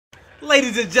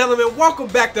Ladies and gentlemen, welcome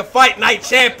back to Fight Night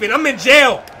Champion. I'm in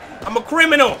jail. I'm a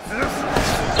criminal. Ooh,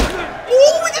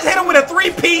 we just hit him with a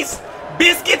three-piece.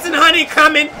 Biscuits and honey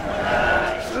coming.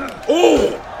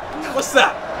 Ooh, what's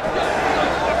up?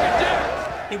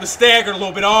 He was staggered a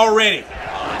little bit already.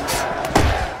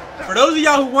 For those of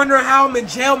y'all who wondering how I'm in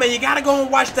jail, man, you gotta go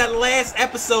and watch that last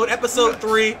episode, episode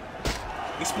 3.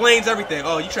 Explains everything.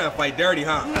 Oh, you trying to fight dirty,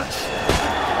 huh? You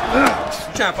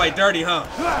trying to fight dirty, huh?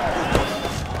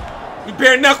 We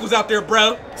bare knuckles out there,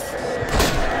 bro.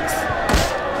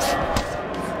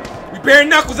 We bare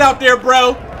knuckles out there,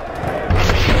 bro.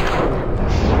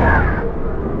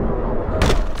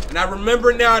 And I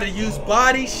remember now to use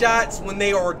body shots when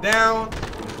they are down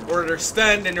or they're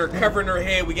stunned and they're covering their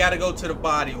head. We gotta go to the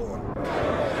body one. 1,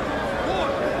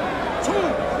 2, 3,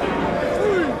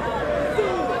 4,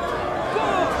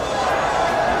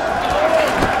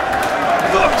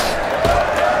 5.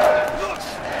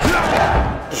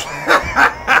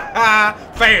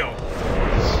 Fail.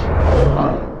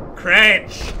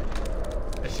 Crunch.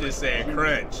 I should have said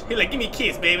crunch. He like, give me a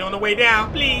kiss, baby, on the way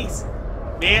down, please.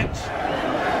 Bitch.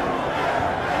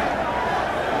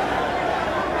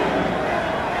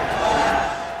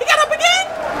 He got up again.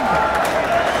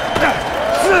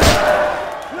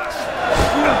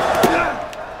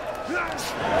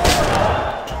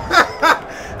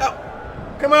 Oh,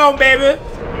 come on, baby.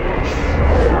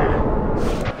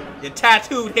 You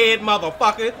tattooed head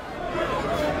motherfucker.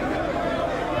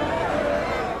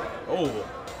 Oh.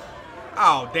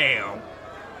 Oh, damn.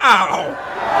 Ow.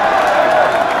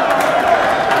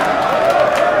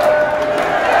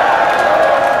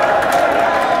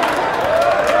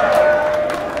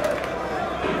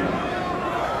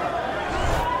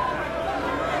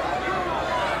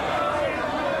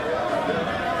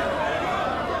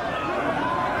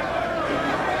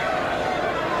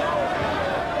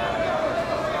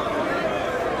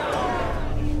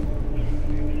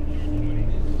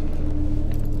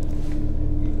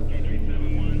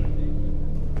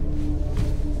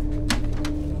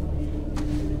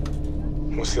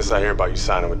 What's this I hear about you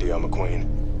signing with D.L. McQueen?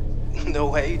 No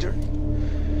way,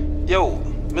 Adrian. Yo,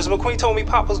 Mr. McQueen told me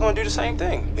Pop was gonna do the same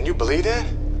thing. And you believe that?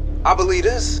 I believe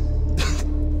this.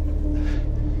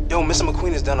 Yo, Mr.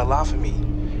 McQueen has done a lot for me.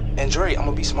 And Dre, I'm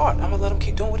gonna be smart. I'm gonna let him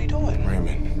keep doing what he's doing.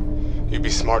 Raymond, you'd be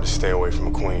smart to stay away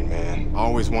from McQueen, man. I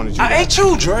always wanted you I ain't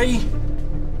you, Dre.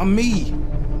 I'm me.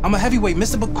 I'm a heavyweight,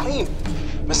 Mr. McQueen.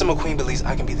 Mr. McQueen believes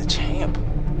I can be the champ.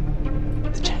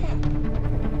 The champ.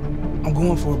 I'm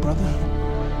going for it, brother.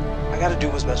 I gotta do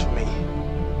what's best for me.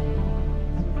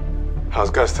 How's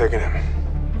Gus taking him?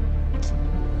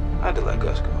 I had to let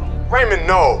Gus go. Raymond,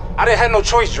 no! I didn't have no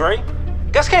choice, Dre.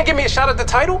 Gus can't give me a shot at the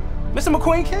title. Mr.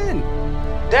 McQueen can.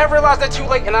 Dad realized that too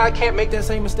late, and I can't make that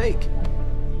same mistake.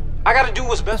 I gotta do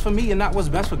what's best for me and not what's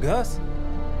best for Gus.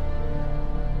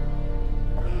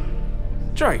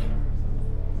 Dre.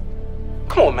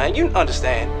 Come on, man, you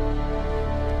understand.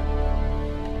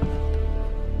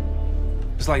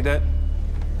 It's like that.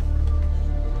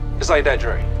 It's like that,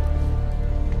 Dre.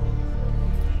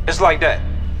 It's like that.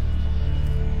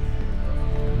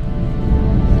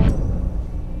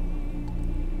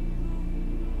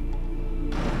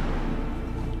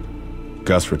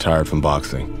 Gus retired from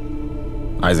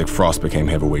boxing. Isaac Frost became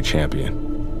heavyweight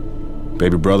champion.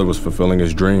 Baby brother was fulfilling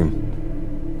his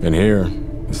dream. And here,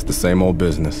 it's the same old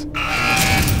business.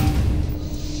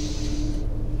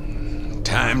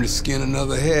 Time to skin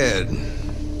another head.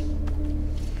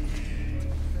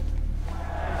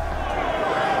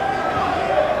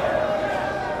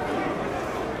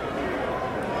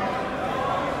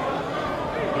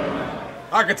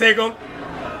 I can take him.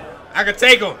 I can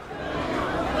take him.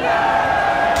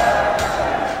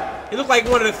 He looked like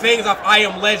one of the things off I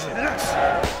Am Legend.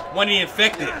 One of the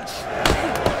infected.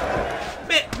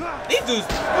 Man, these dudes,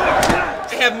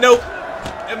 they have no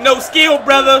skill,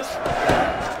 brother.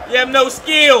 You have no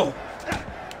skill.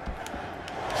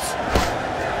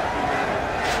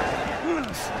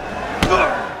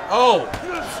 Oh.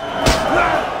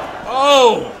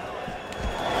 Oh.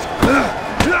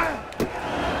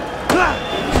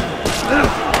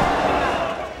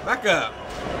 Back up.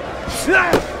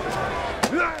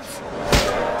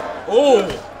 Oh.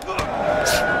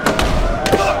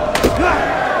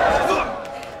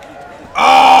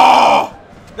 Oh.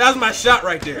 That was my shot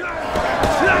right there.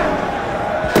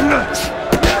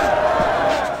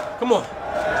 Come on.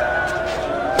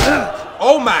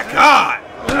 Oh my God.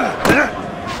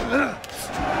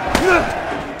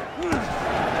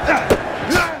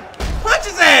 Punch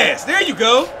his ass. There you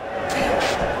go.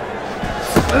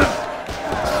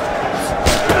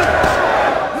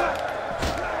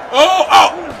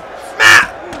 Oh, man!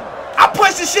 I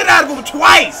punched the shit out of him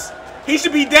twice. He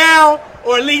should be down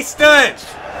or at least stunned.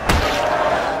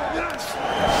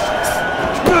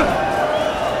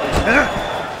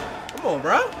 Come on,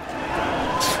 bro.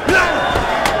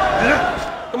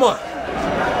 Come on.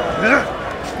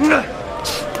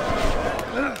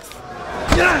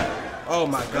 Oh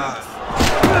my God.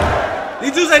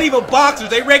 These dudes ain't even boxers,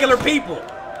 they regular people.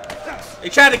 They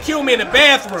tried to kill me in the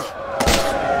bathroom.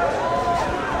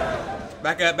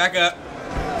 Back up, back up.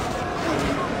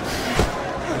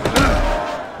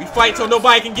 We fight till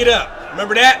nobody can get up.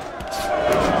 Remember that?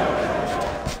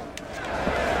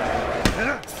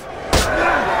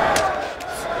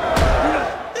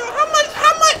 Yo,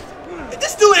 how much?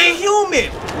 This dude ain't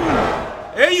human.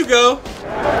 There you go.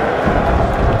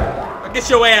 Now get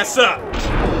your ass up.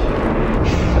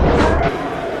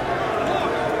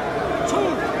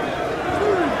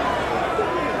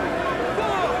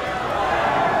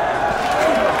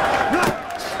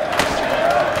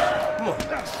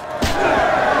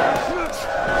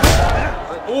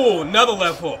 Ooh, another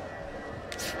left hook.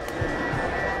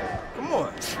 Come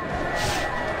on.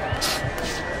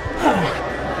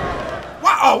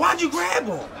 Why? Oh, why'd you grab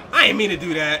him? I ain't mean to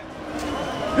do that.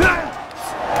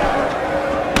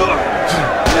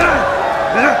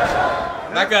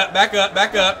 Back up, back up,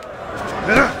 back up.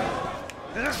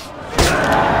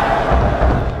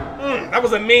 That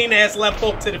was a mean ass left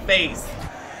hook to the face.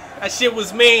 That shit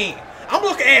was mean. I'm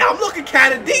looking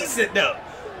kind of decent though.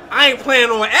 I ain't playing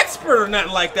on expert or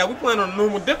nothing like that. We playing on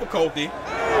normal difficulty.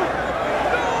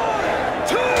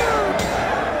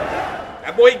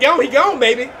 That boy, he gone,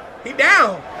 baby. He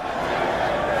down.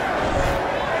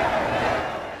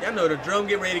 Y'all know the drum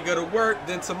get ready to go to work.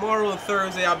 Then tomorrow and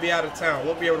Thursday, I'll be out of town.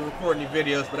 Won't be able to record any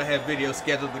videos, but I have videos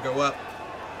scheduled to go up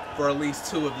for at least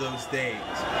 2 of those days.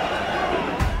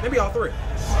 Maybe all 3.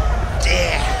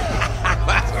 Yeah,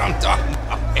 that's what I'm talking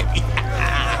about, baby.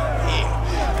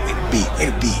 Way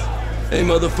to be. Hey,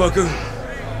 motherfucker.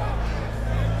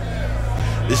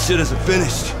 This shit isn't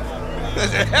finished. What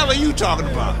the hell are you talking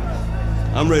about?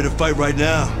 I'm ready to fight right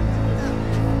now.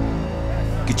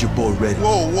 Get your boy ready.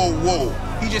 Whoa, whoa, whoa.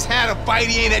 He just had a fight,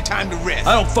 he ain't had time to rest.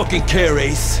 I don't fucking care,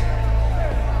 Ace.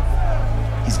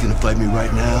 He's gonna fight me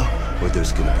right now, or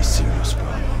there's gonna be serious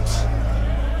problems.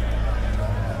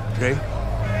 Okay?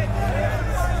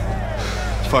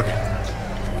 Fuck it.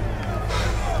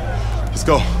 Let's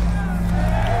go.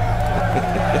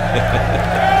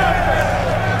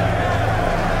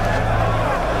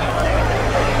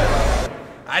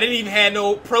 I didn't even have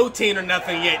no protein or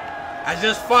nothing yet. I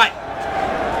just fought.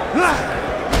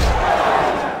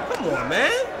 Come on,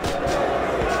 man.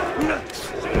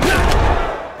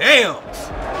 Damn.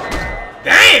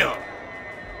 Damn.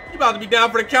 You about to be down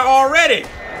for the count already.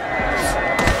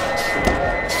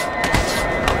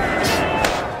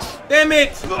 Damn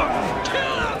it.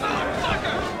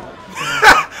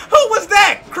 Who was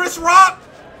that? Chris Rock?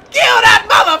 Kill that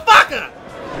motherfucker!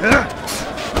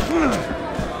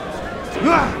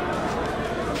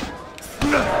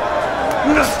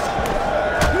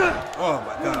 Oh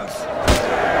my gosh.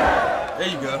 There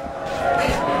you go.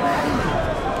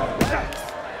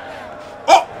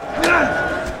 Oh!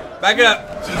 Back up.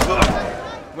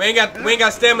 We ain't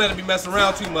got stamina to be messing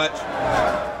around too much.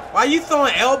 Why are you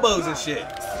throwing elbows and shit?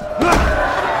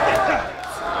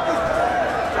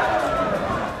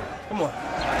 Come on.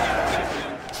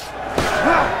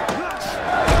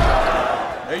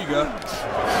 There you go.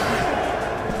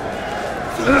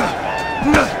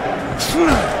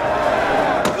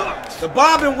 The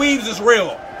bob and weaves is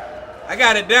real. I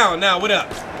got it down now. What up?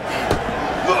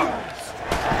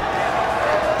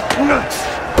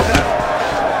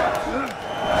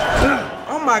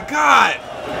 Oh my God.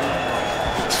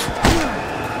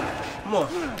 Come on.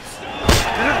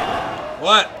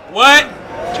 What? What?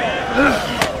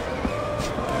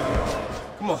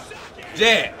 Come on.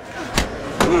 Jab.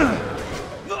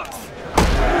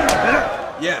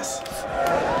 Yes.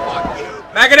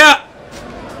 Back it up.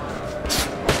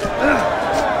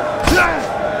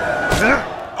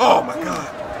 Oh my God.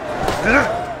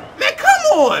 Man, come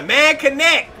on, man.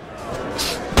 Connect.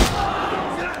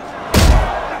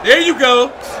 There you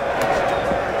go.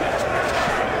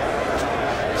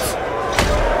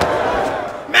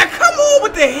 Man, come on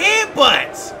with the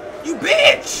headbutts. You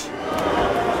bitch.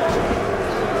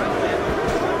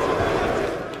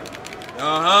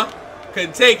 Uh-huh.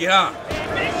 Couldn't take it, huh?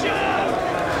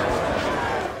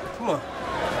 Come on.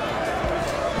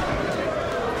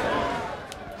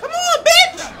 Come on,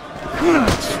 bitch!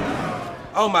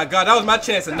 Oh my God, that was my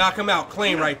chance to knock him out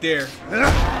clean right there.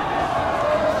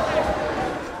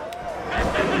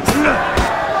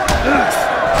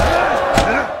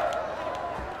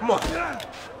 Come on.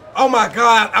 Oh my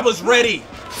God, I was ready.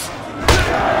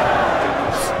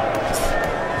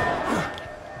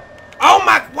 Oh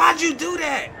my, why'd you do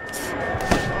that?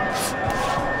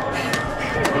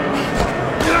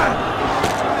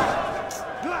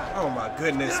 Oh my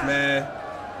goodness, man.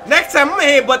 Next time I'm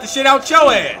gonna headbutt the shit out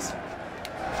your ass.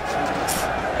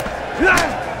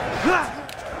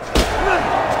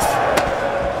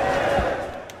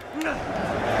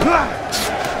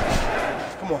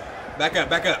 Come on, back up,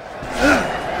 back up.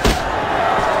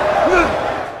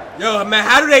 Yo, man,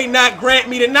 how do they not grant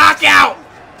me the knockout?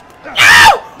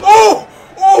 Ow! Oh!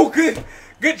 Oh, good.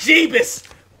 Good Jeebus.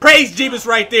 Praise Jeebus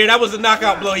right there. That was a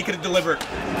knockout blow he could have delivered.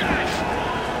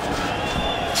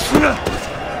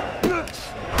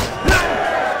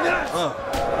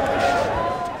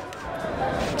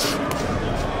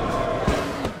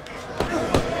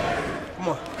 Come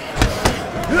on.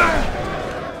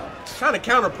 Trying to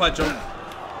counter punch him.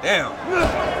 Damn.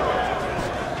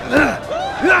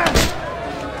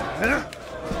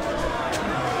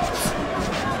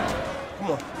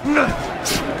 Come on.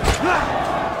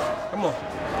 Come on.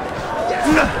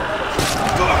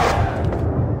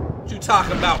 What you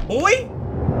talking about, boy?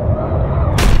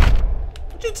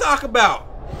 What you talking about?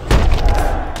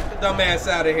 Get the dumb ass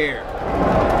out of here.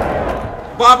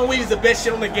 Bob and Weed is the best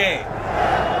shit on the game.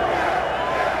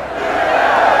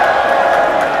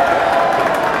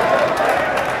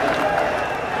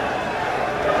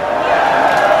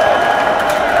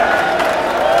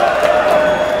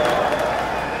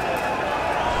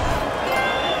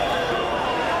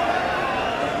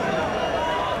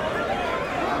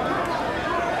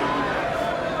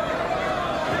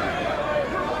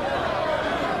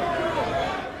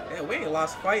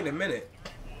 Lost fight in a minute.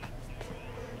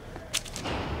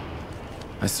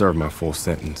 I served my full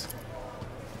sentence.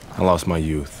 I lost my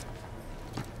youth.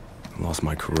 I lost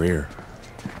my career.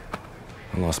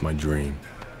 I lost my dream.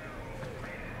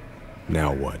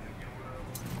 Now what?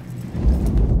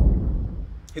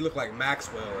 He looked like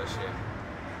Maxwell and shit. He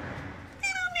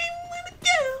don't even wanna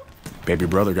go. Baby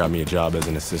brother got me a job as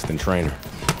an assistant trainer.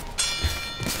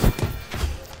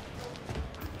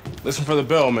 Listen for the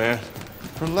bell, man.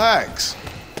 Relax,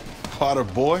 Potter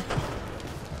boy.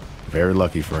 Very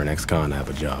lucky for an ex-con to have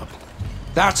a job.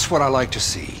 That's what I like to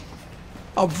see.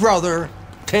 A brother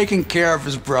taking care of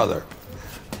his brother.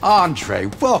 Andre,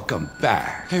 welcome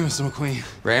back. Hey, Mr. McQueen.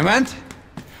 Raymond?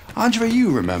 Andre,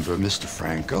 you remember Mr.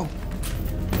 Franco.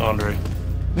 Andre.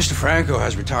 Mr. Franco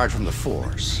has retired from the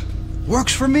force.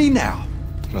 Works for me now.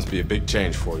 Must be a big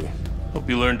change for you. Hope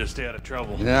you learned to stay out of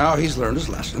trouble. Now he's learned his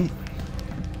lesson.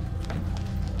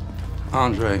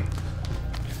 Andre,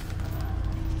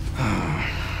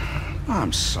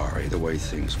 I'm sorry the way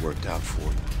things worked out for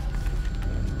you.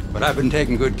 But I've been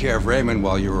taking good care of Raymond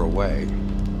while you were away.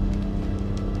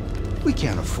 We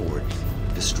can't afford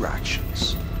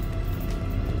distractions.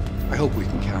 I hope we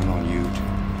can count on you to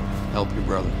help your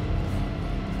brother.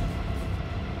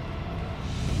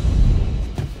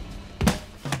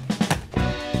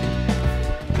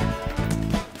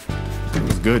 It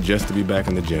was good just to be back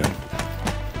in the gym.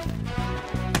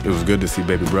 It was good to see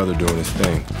baby brother doing his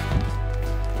thing.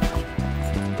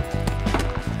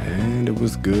 And it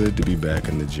was good to be back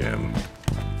in the gym.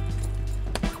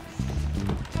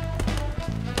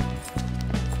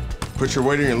 Put your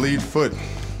weight on your lead foot.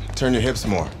 Turn your hips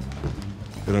more.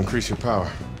 It'll increase your power.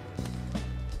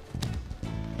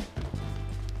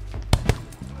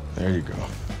 There you go.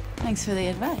 Thanks for the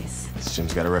advice. This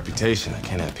gym's got a reputation. I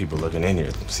can't have people looking in here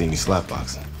see me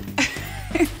slapboxing.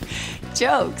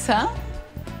 Jokes, huh?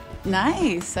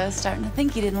 Nice. I was starting to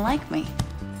think you didn't like me.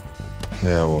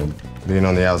 Yeah, well, being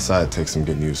on the outside takes some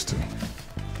getting used to.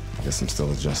 Guess I'm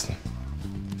still adjusting.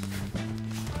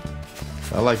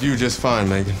 I like you just fine,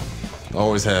 Megan.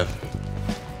 Always have.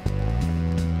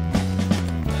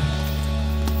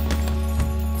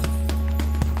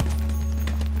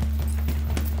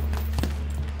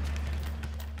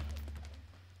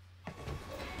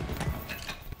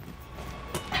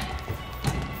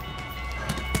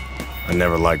 I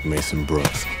never liked Mason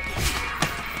Brooks.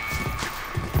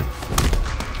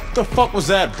 What the fuck was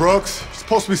that, Brooks? You're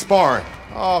supposed to be sparring.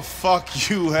 Oh, fuck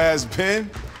you,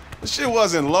 has-been. The shit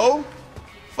wasn't low.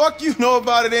 Fuck you know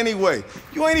about it anyway.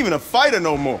 You ain't even a fighter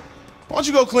no more. Why don't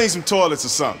you go clean some toilets or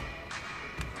something?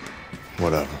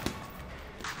 Whatever.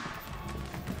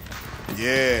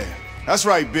 Yeah, that's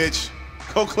right, bitch.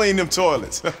 Go clean them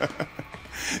toilets.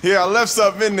 Yeah, I left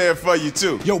something in there for you,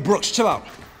 too. Yo, Brooks, chill out.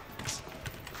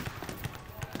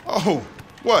 Oh,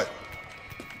 what?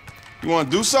 You want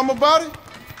to do something about it?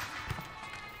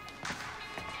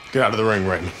 Get out of the ring,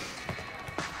 Raymond.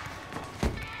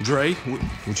 Dre,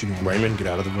 what you doing? Raymond, get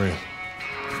out of the ring.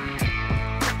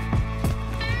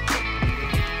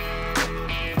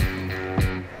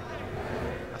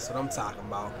 I'm talking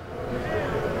about.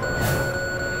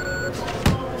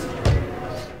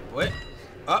 What?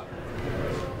 Up.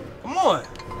 Come on.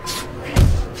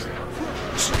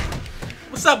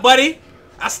 What's up, buddy?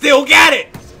 I still got it.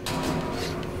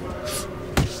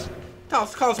 Call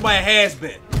somebody a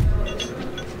has-been.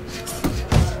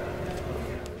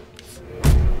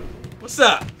 What's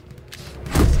up?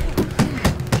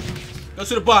 Go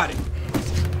to the body.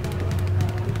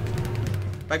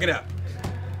 Back it up.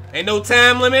 Ain't no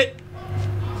time limit.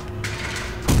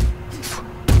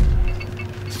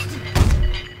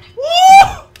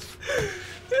 Woo!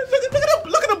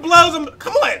 Look at the blows.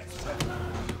 Come on.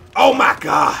 Oh my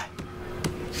God.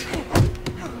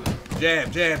 Jab,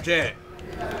 jab, jab.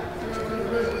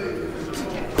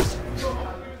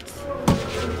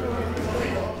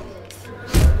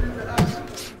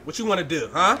 What you want to do,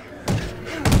 huh?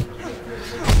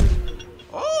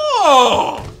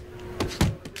 Oh!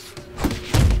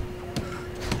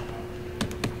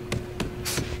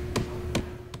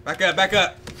 Back up, back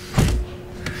up.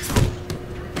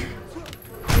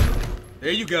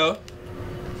 There you go.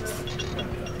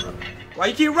 Why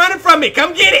you keep running from me?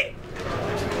 Come get it!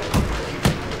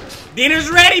 Dinner's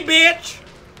ready, bitch!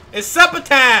 It's supper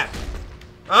time!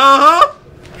 Uh-huh!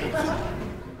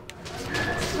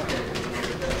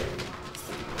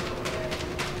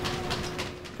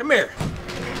 Come here.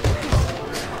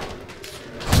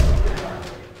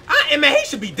 Man, he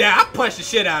should be down. I punched the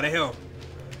shit out of him.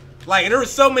 Like, and there were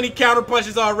so many counter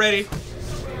punches already.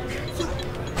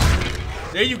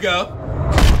 There you go.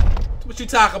 What you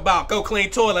talk about? Go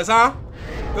clean toilets, huh?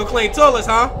 Go clean toilets,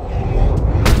 huh?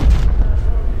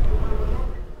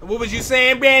 What was you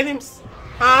saying, Brandons?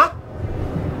 Huh?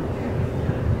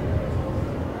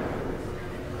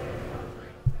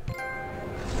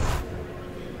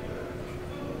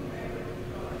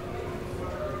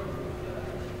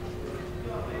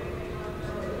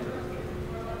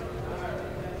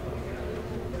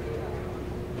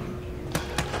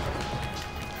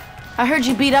 I heard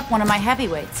you beat up one of my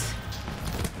heavyweights.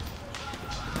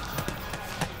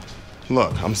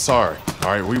 Look, I'm sorry.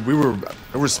 All right, we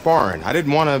were sparring. I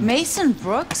didn't want to. Mason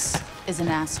Brooks is an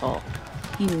asshole.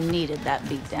 He needed that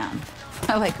beatdown.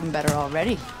 I like him better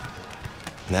already.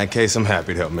 In that case, I'm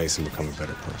happy to help Mason become a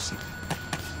better person.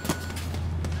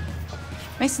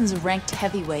 Mason's a ranked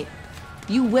heavyweight.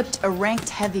 You whipped a ranked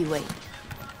heavyweight.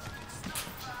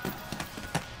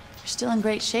 You're still in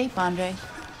great shape, Andre.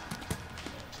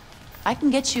 I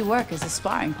can get you work as a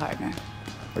sparring partner.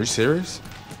 Are you serious?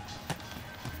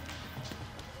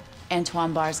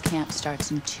 Antoine Barr's camp starts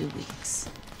in 2 weeks.